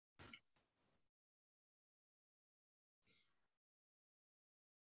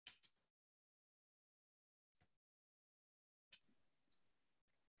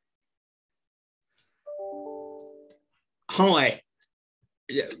Hi.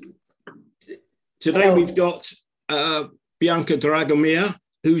 Today Hello. we've got Bianca Dragomir,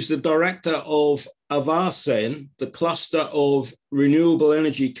 who's the director of Avarsen, the cluster of renewable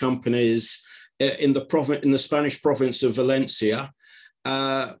energy companies in the Spanish province of Valencia.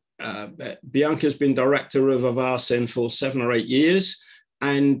 Bianca's been director of Avarsen for 7 or 8 years,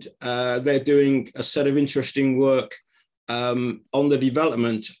 and they're doing a set of interesting work on the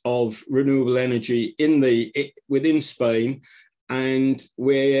development of renewable energy within Spain. And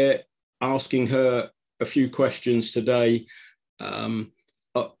we're asking her a few questions today on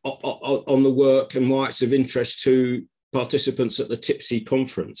the work and why it's of interest to participants at the TIPSI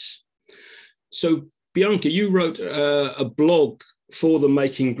conference. So, Bianca, you wrote a blog for the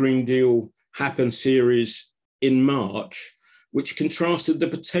Making Green Deal Happen series in March, which contrasted the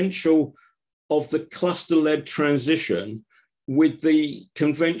potential of the cluster-led transition with the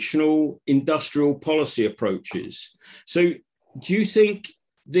conventional industrial policy approaches. So do you think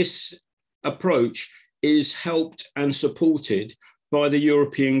this approach is helped and supported by the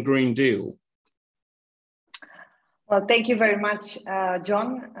European Green Deal? Well, thank you very much,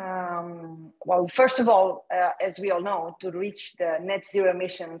 John. Well, first of all, as we all know, to reach the net zero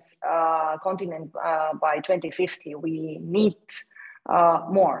emissions continent by 2050, we need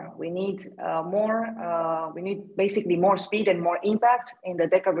more. We need more. We need basically more speed and more impact in the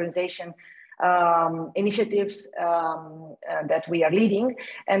decarbonization initiatives that we are leading,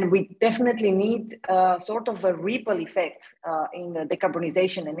 and we definitely need sort of a ripple effect in the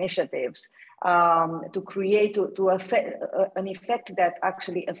decarbonization initiatives to create an effect that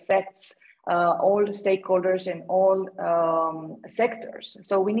actually affects all stakeholders in all sectors.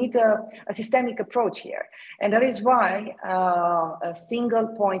 So we need a systemic approach here. And that is why single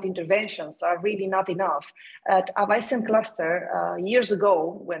point interventions are really not enough. At Avarsen cluster, years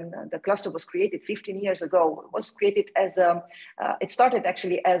ago, when the cluster was created 15 years ago, it was created as it started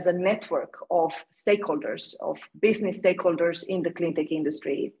actually as a network of stakeholders, of business stakeholders in the clean tech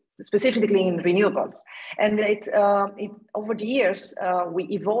industry, specifically in renewables. And it over the years, we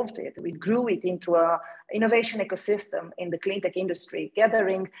evolved it, we grew it into an innovation ecosystem in the clean tech industry,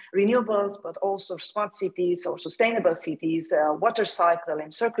 gathering renewables, but also smart cities or sustainable cities, water cycle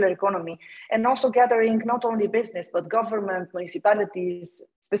and circular economy, and also gathering not only business, but government, municipalities,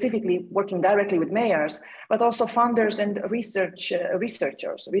 specifically working directly with mayors, but also funders and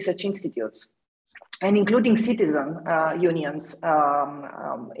researchers, research institutes, and including citizen unions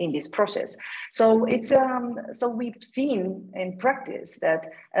in this process. So so we've seen in practice that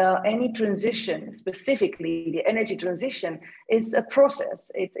any transition, specifically the energy transition, is a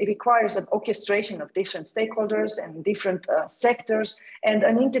process. It requires an orchestration of different stakeholders and different sectors, and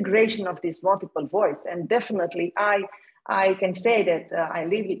an integration of this multiple voice. And definitely, I can say that I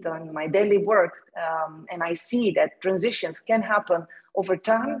live it on my daily work, and I see that transitions can happen over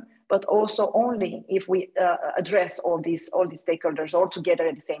time, but also only if we address all these stakeholders all together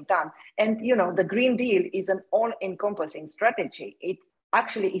at the same time. And you know, the Green Deal is an all-encompassing strategy. It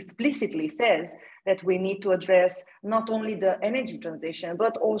actually explicitly says that we need to address not only the energy transition,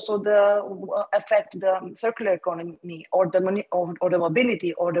 but also affect the circular economy or the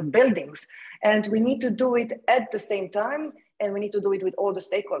mobility or the buildings. And we need to do it at the same time, and we need to do it with all the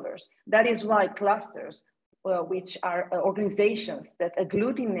stakeholders. That is why clusters, which are organizations that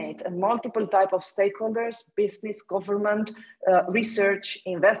agglutinate a multiple type of stakeholders, business, government, research,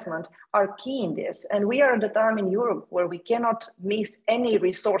 investment, are key in this. And we are at a time in Europe where we cannot miss any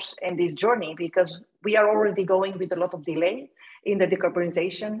resource in this journey, because we are already going with a lot of delay in the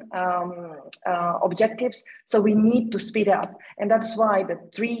decarbonization objectives. So we need to speed up. And that's why the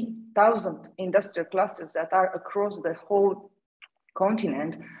 3,000 industrial clusters that are across the whole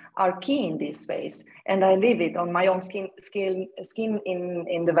continent are key in this space. And I live it on my own skin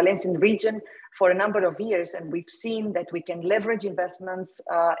in the Valencian region for a number of years. And we've seen that we can leverage investments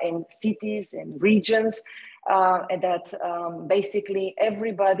in cities and regions, and that basically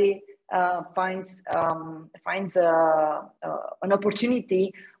everybody finds an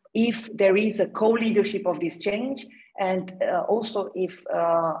opportunity if there is a co-leadership of this change, and also if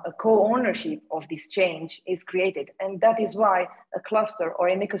a co-ownership of this change is created. And that is why a cluster or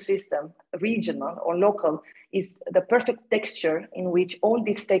an ecosystem, regional or local, is the perfect texture in which all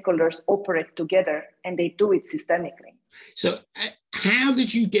these stakeholders operate together, and they do it systemically. So how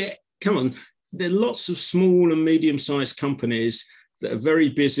did you come on, there are lots of small and medium-sized companies that are very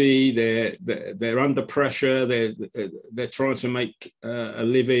busy, they're under pressure, they're trying to make a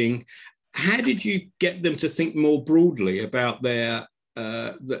living. How did you get them to think more broadly about their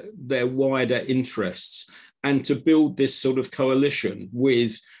wider interests, and to build this sort of coalition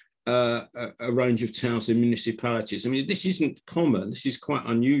with a range of towns and municipalities. I mean, this isn't common. This is quite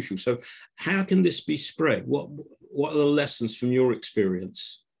unusual. So how can this be spread? What are the lessons from your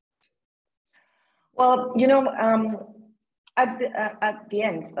experience? Well, at the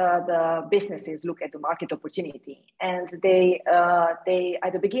end, the businesses look at the market opportunity, and they at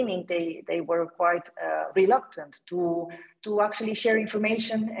the beginning they were quite reluctant to actually share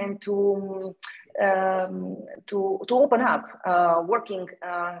information and to open up, working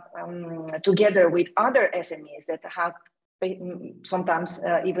together with other SMEs that had sometimes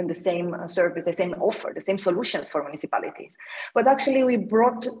even the same service, the same offer, the same solutions for municipalities. But actually we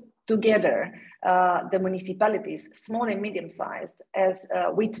brought together the municipalities, small and medium-sized, as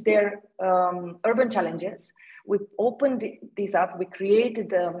with their urban challenges. We opened this up, we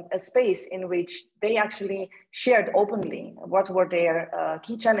created a space in which they actually shared openly what were their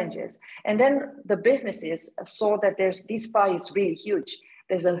key challenges. And then the businesses saw that this pie is really huge.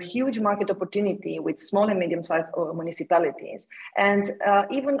 There's a huge market opportunity with small and medium-sized municipalities. And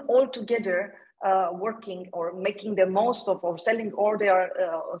even all together, working or making the most of, or selling all their,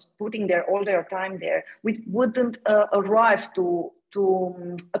 putting all their time there, we wouldn't arrive to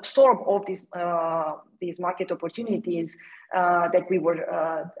absorb all these market opportunities that we were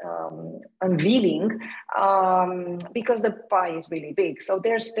unveiling, because the pie is really big. So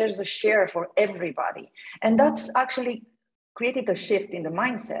there's a share for everybody, and that's actually created a shift in the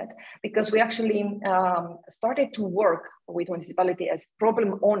mindset, because we actually started to work with municipality as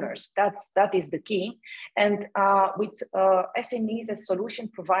problem owners. That is the key, and with SMEs as solution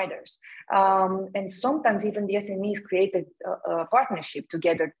providers, and sometimes even the SMEs created a partnership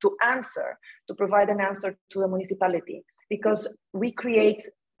together to provide an answer to the municipality, because we create.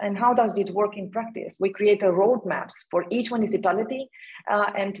 And how does it work in practice? We create a roadmaps for each municipality,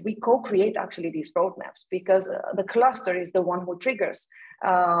 and we co-create actually these roadmaps, because the cluster is the one who triggers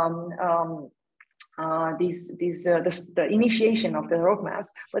the initiation of the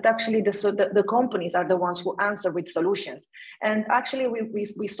roadmaps, but actually the companies are the ones who answer with solutions. And actually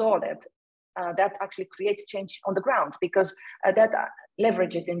we saw that that actually creates change on the ground, because that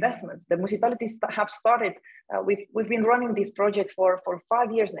leverages investments. The municipalities have started, we've been running this project for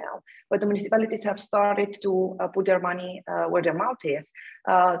 5 years now, but the municipalities have started to put their money where their mouth is.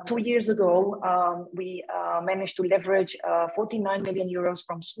 2 years ago, we managed to leverage 49 million euros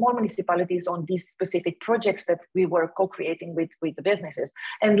from small municipalities on these specific projects that we were co-creating with the businesses.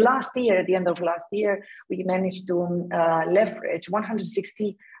 And last year, at the end of last year, we managed to leverage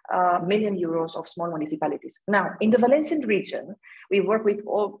 160 million euros of small municipalities. Now, in the Valencian region, we work with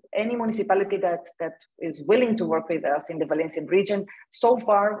any municipality that is willing to work with us in the Valencian region. So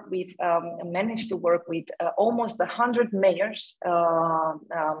far, we've managed to work with almost 100 mayors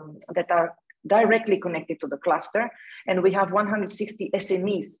that are directly connected to the cluster. And we have 160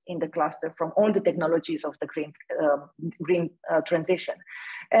 SMEs in the cluster from all the technologies of the green transition.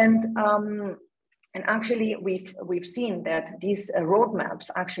 And actually, we've seen that these roadmaps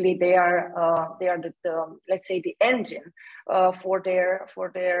actually they are the let's say the engine for their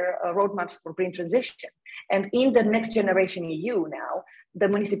roadmaps for green transition. And in the Next Generation EU now, the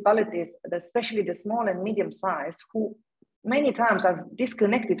municipalities, especially the small and medium sized, who many times are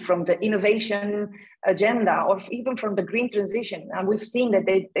disconnected from the innovation agenda or even from the green transition. And we've seen that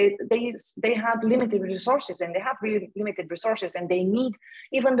they have limited resources, and they have really limited resources, and they need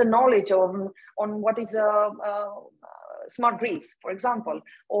even the knowledge on what is smart grids, for example,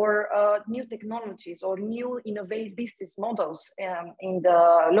 or new technologies or new innovative business models in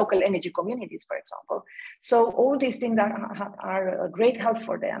the local energy communities, for example. So all these things are a great help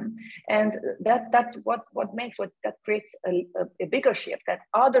for them, and that creates a bigger shift, that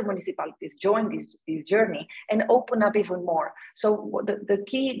other municipalities join this journey and open up even more. So the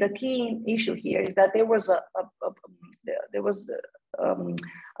key issue here is that there was a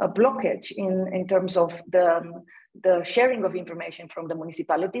blockage in terms of the sharing of information from the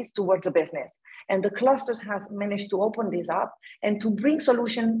municipalities towards the business. And the clusters has managed to open this up and to bring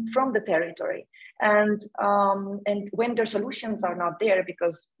solutions from the territory. And when their solutions are not there,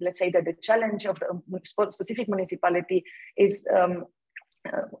 because let's say that the challenge of the specific municipality is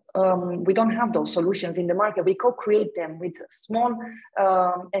we don't have those solutions in the market. We co-create them with small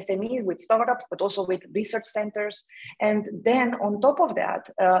SMEs, with startups, but also with research centers. And then on top of that,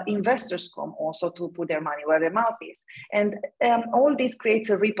 investors come also to put their money where their mouth is. And all this creates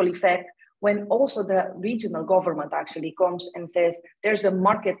a ripple effect when also the regional government actually comes and says, there's a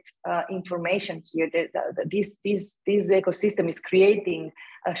market information here, that this ecosystem is creating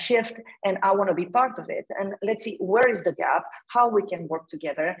a shift and I want to be part of it. And let's see, where is the gap, how we can work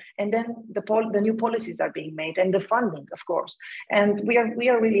together. And then the new policies are being made and the funding, of course. And we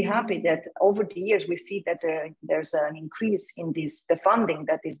are really happy that over the years, we see that there's an increase in the funding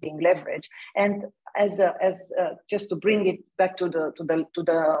that is being leveraged. And as just to bring it back to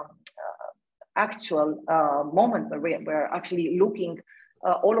the actual moment where we're actually looking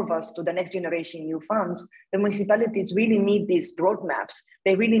all of us to the Next Generation EU funds, the municipalities really need these roadmaps.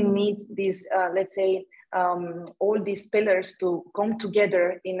 They really need these, let's say, all these pillars to come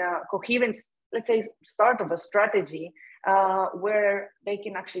together in a coherent, let's say, start of a strategy where they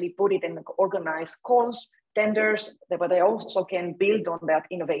can actually put it in organize calls, tenders, but they also can build on that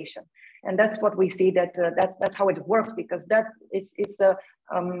innovation. And that's what we see, that's how it works, because that it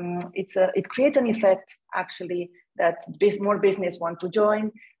creates an effect actually that more business want to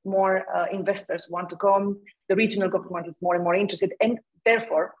join, more investors want to come, the regional government is more and more interested, and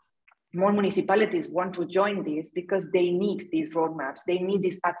therefore more municipalities want to join this because they need these roadmaps, they need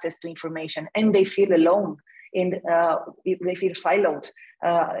this access to information, and they feel alone they feel siloed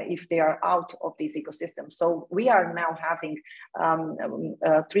if they are out of this ecosystem. So we are now having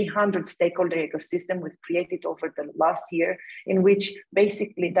 300 stakeholder ecosystem we've created over the last year, in which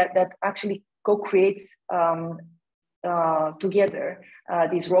basically that actually co-creates together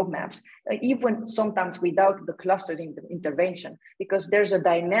these roadmaps, even sometimes without the clusters intervention, because there's a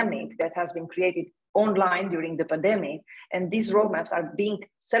dynamic that has been created online during the pandemic, and these roadmaps are being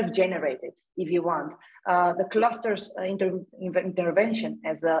self-generated, if you want. The clusters intervention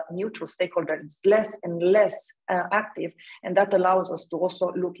as a neutral stakeholder is less and less active, and that allows us to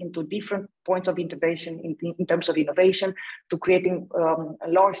also look into different points of intervention in terms of innovation, to creating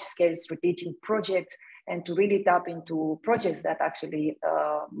large-scale strategic projects, and to really tap into projects that actually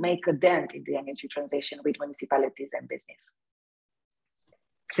make a dent in the energy transition with municipalities and business.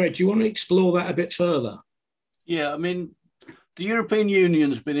 Fred, do you want to explore that a bit further? Yeah, I mean, the European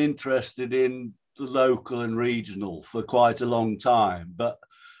Union's been interested in the local and regional for quite a long time, but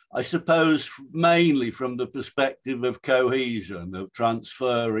I suppose mainly from the perspective of cohesion, of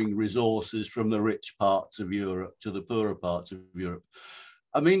transferring resources from the rich parts of Europe to the poorer parts of Europe.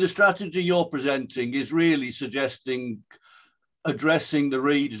 I mean, the strategy you're presenting is really suggesting addressing the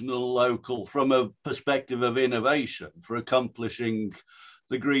regional, local from a perspective of innovation for accomplishing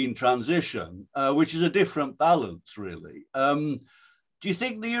the green transition, which is a different balance, really. Do you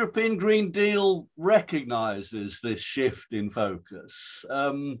think the European Green Deal recognises this shift in focus?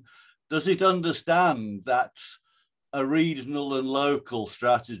 Does it understand that a regional and local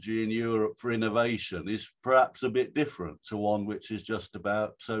strategy in Europe for innovation is perhaps a bit different to one which is just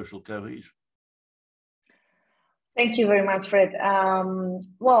about social cohesion? Thank you very much, Fred.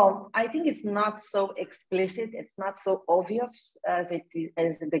 Well, I think it's not so explicit, it's not so obvious as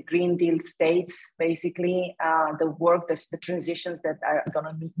the Green Deal states, basically, the work, the transitions that are going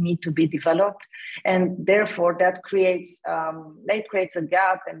to need to be developed. And therefore that creates a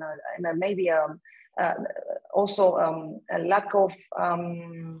gap and maybe also a lack of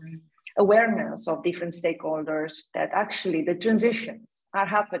awareness of different stakeholders that actually the transitions are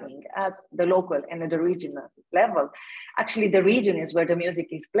happening at the local and at the regional level. Actually, the region is where the music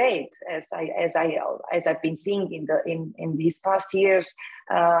is played, as I've been seeing in these past years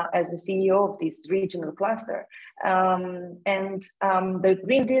as a CEO of this regional cluster. The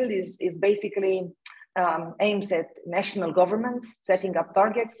Green Deal is basically aims at national governments setting up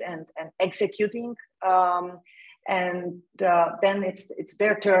targets and executing. Then it's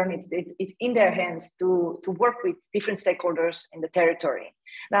their turn. It's in their hands to work with different stakeholders in the territory.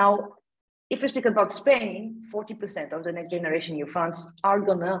 Now, if we speak about Spain, 40% of the Next Generation EU funds are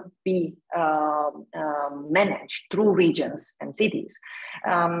gonna be managed through regions and cities,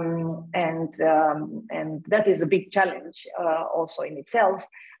 and that is a big challenge also in itself.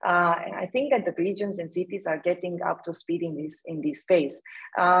 And I think that the regions and cities are getting up to speed in this space.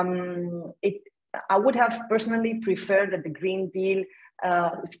 I would have personally preferred that the Green Deal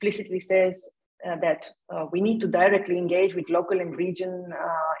explicitly says that we need to directly engage with local and region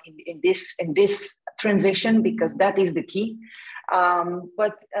in this transition, because that is the key.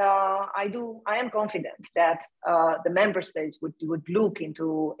 But I am confident that the member states would look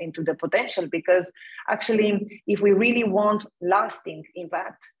into the potential, because actually, if we really want lasting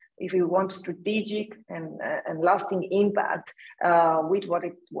impact, if we want strategic and lasting impact with what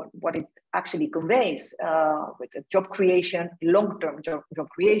it actually conveys, with job creation, long-term job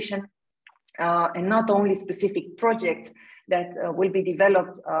creation, and not only specific projects that will be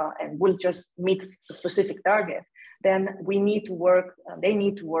developed and will just meet a specific target, then we need to work, they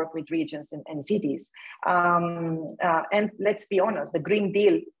need to work with regions and cities. And let's be honest, the Green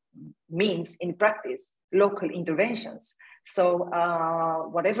Deal means in practice local interventions. So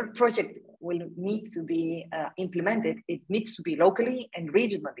whatever project will need to be implemented, it needs to be locally and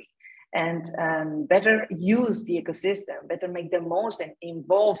regionally, and better use the ecosystem, better make the most and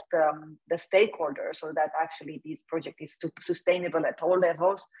involve the stakeholders so that actually this project is sustainable at all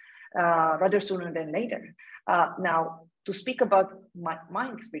levels rather sooner than later. Now, to speak about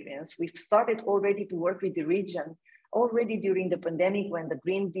my experience, we've started already to work with the region already during the pandemic when the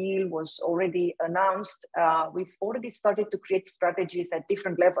Green Deal was already announced. We've already started to create strategies at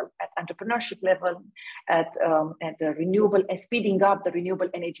different levels, at entrepreneurship level, at the renewable, speeding up the renewable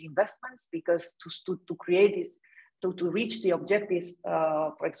energy investments, because to create this, to reach the objectives,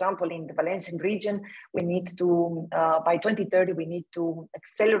 for example, in the Valencian region, we need to, by 2030, we need to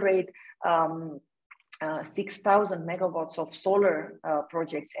accelerate 6,000 megawatts of solar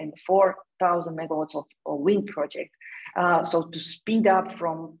projects and 4,000 megawatts of wind projects. So to speed up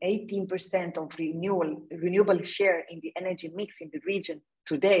from 18% of renewable share in the energy mix in the region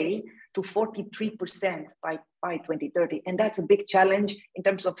today to 43% by 2030. And that's a big challenge in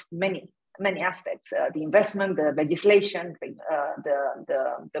terms of many aspects, the investment, the legislation,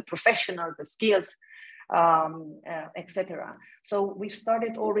 the professionals, the skills, etc. So we've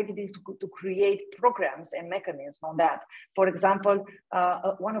started already to create programs and mechanisms on that. For example,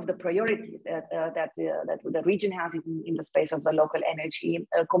 one of the priorities that the region has is in the space of the local energy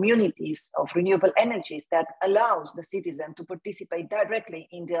communities of renewable energies that allows the citizen to participate directly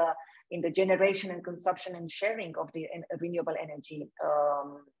in the generation and consumption and sharing of the renewable energy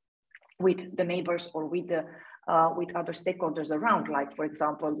with the neighbors or with other stakeholders around, like, for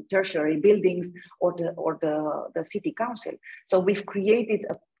example, tertiary buildings or the city council. So we've created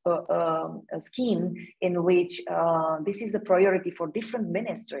a scheme in which this is a priority for different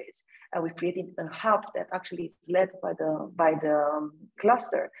ministries. We've created a hub that actually is led by the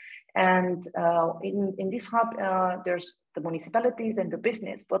cluster. And in this hub, there's the municipalities and the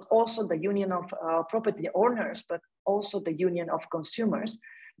business, but also the union of property owners, but also the union of consumers,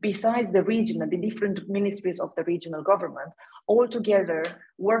 besides the region and the different ministries of the regional government, all together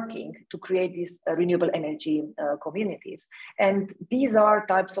working to create these renewable energy communities. And these are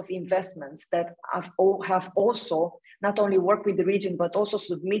types of investments that have also not only worked with the region, but also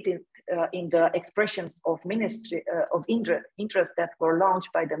submitted in the expressions of ministry of interest that were launched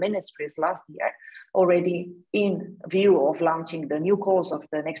by the ministries last year, already in view of launching the new calls of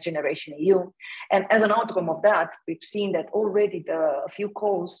the Next Generation EU. And as an outcome of that, we've seen that already a few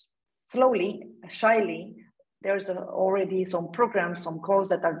calls, slowly, shyly, there's already some programs, some calls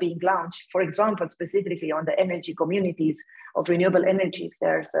that are being launched. For example, specifically on the energy communities of renewable energies,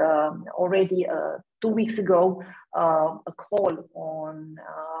 there's already 2 weeks ago a call on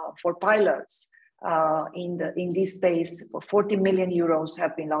for pilots in this space for 40 million euros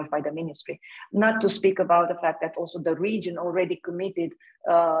have been launched by the ministry. Not to speak about the fact that also the region already committed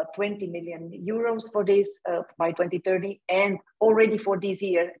 20 million euros for this by 2030, and already for this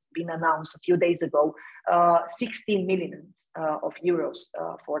year, it's been announced a few days ago, 16 million of euros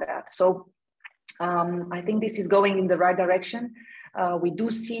for that. So I think this is going in the right direction. We do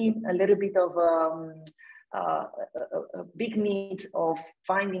see a little bit of a big need of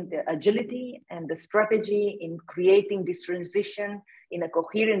finding the agility and the strategy in creating this transition in a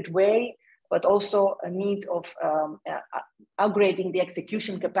coherent way, but also a need of upgrading the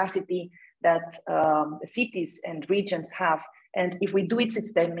execution capacity that cities and regions have. And if we do it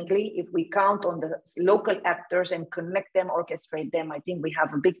systemically, if we count on the local actors and connect them, orchestrate them, I think we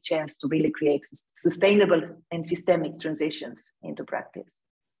have a big chance to really create sustainable and systemic transitions into practice.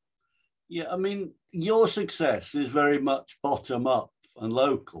 Yeah, I mean, your success is very much bottom up and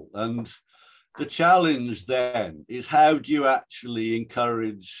local. And the challenge then is, how do you actually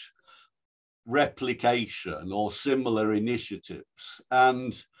encourage replication or similar initiatives?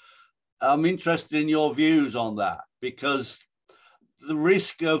 And I'm interested in your views on that, because the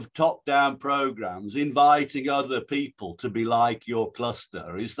risk of top-down programs inviting other people to be like your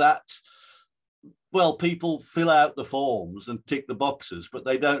cluster is that, well, people fill out the forms and tick the boxes, but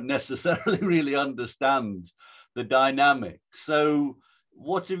they don't necessarily really understand the dynamic. So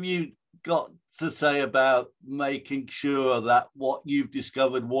what have you got to say about making sure that what you've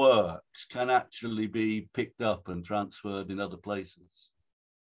discovered works can actually be picked up and transferred in other places?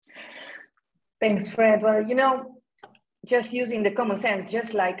 Thanks, Fred. Well, you know, just using the common sense,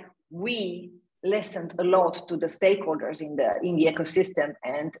 just like we listened a lot to the stakeholders in the ecosystem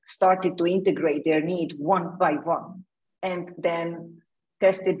and started to integrate their need one by one. and then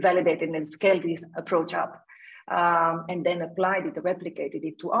tested, validated, and scaled this approach up. And then applied it, replicated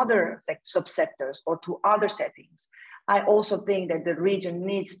it to other subsectors or to other settings. I also think that the region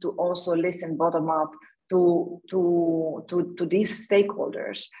needs to also listen bottom up to these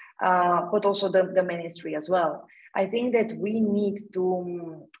stakeholders, but also the ministry as well. I think that we need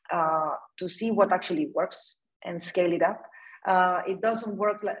to see what actually works and scale it up. It doesn't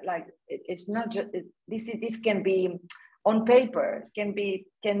work like it's not just this can be on paper, can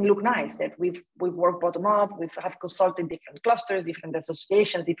look nice that we've worked bottom up, we have consulted different clusters, different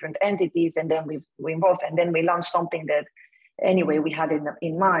associations, different entities, and then we involve, and then we launch something that anyway we had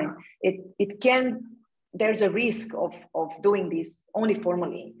in mind. There's a risk of doing this only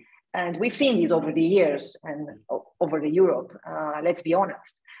formally, and we've seen this over the years and over the Europe. Let's be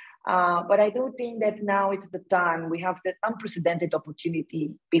honest. But I do think that now it's the time. We have that unprecedented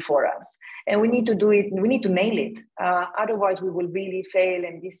opportunity before us, and we need to do it. We need to nail it. Otherwise, we will really fail.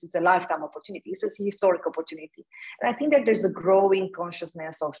 And this is a lifetime opportunity. This is a historic opportunity. And I think that there's a growing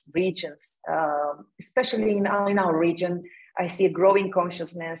consciousness of regions, especially in our region. I see a growing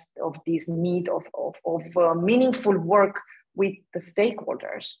consciousness of this need of meaningful work with the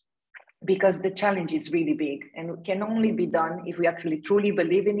stakeholders, because the challenge is really big and it can only be done if we actually truly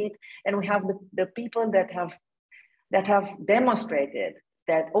believe in it. And we have the people that have demonstrated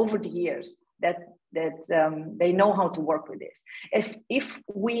that over the years that they know how to work with this. If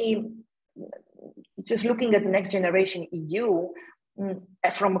we just looking at the next generation EU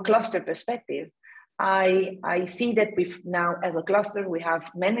from a cluster perspective, I see that we've now, as a cluster, we have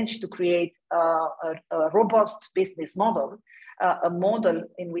managed to create a robust business model, a model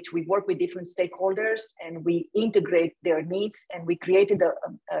in which we work with different stakeholders and we integrate their needs, and we created a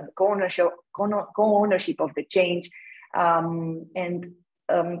co-ownership of the change, and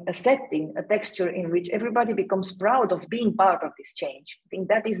a setting, a texture in which everybody becomes proud of being part of this change. I think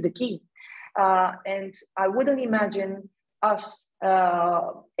that is the key. And I wouldn't imagine us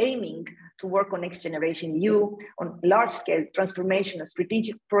aiming to work on next generation EU, on large scale transformation and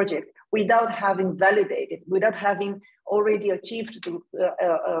strategic projects without having validated, without having already achieved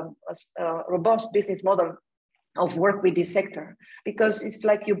a robust business model of work with this sector. Because it's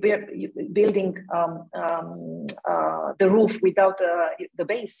like you're building the roof without the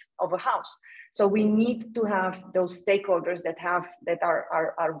base of a house. So we need to have those stakeholders that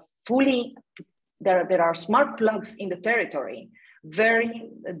are fully, there are smart plugs in the territory, very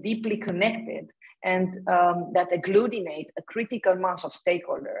deeply connected, and that agglutinate a critical mass of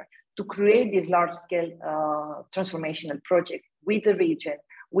stakeholders to create these large-scale transformational projects with the region,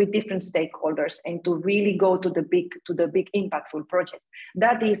 with different stakeholders, and to really go to the big impactful projects.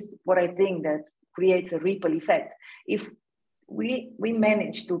 That is what I think that creates a ripple effect. If we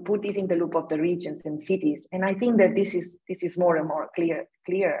manage to put this in the loop of the regions and cities, and I think that this is more and more clear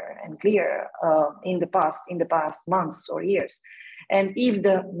in the past months or years. And if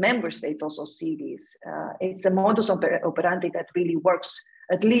the member states also see this, it's a modus operandi that really works.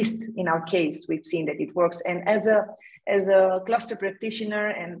 At least in our case, we've seen that it works. And as a cluster practitioner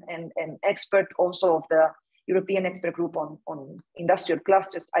and expert also of the European Expert Group on industrial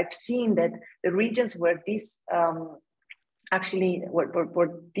clusters, I've seen that the regions where this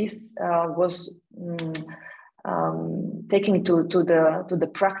was taken to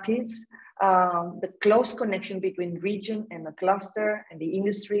the practice, the close connection between region and the cluster and the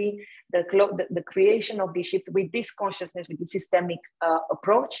industry, the creation of these shifts with this consciousness, with this systemic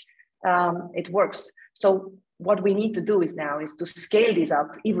approach, it works. So what we need to do is to scale this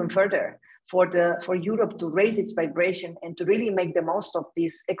up even further for Europe to raise its vibration and to really make the most of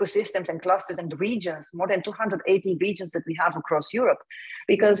these ecosystems and clusters and regions, more than 280 regions that we have across Europe,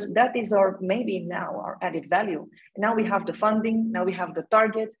 because that is our added value. Now we have the funding, now we have the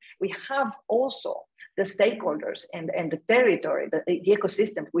targets, we have also the stakeholders and the territory, the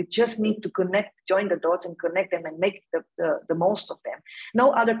ecosystem. We just need to join the dots and connect them and make the most of them.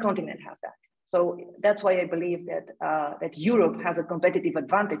 No other continent has that. So that's why I believe that Europe has a competitive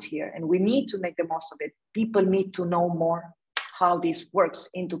advantage here, and we need to make the most of it. People need to know more how this works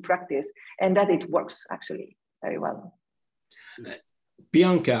into practice, and that it works actually very well.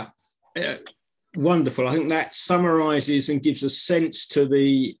 Bianca, wonderful. I think that summarizes and gives a sense to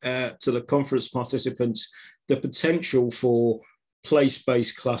the conference participants the potential for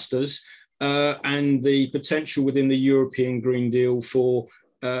place-based clusters and the potential within the European Green Deal for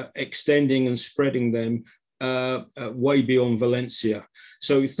extending and spreading them way beyond Valencia.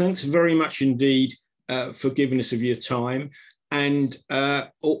 So thanks very much indeed for giving us of your time, and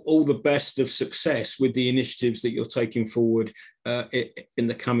all the best of success with the initiatives that you're taking forward in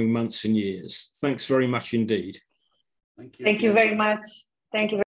the coming months and years. Thanks very much indeed. Thank you very much. Thank you.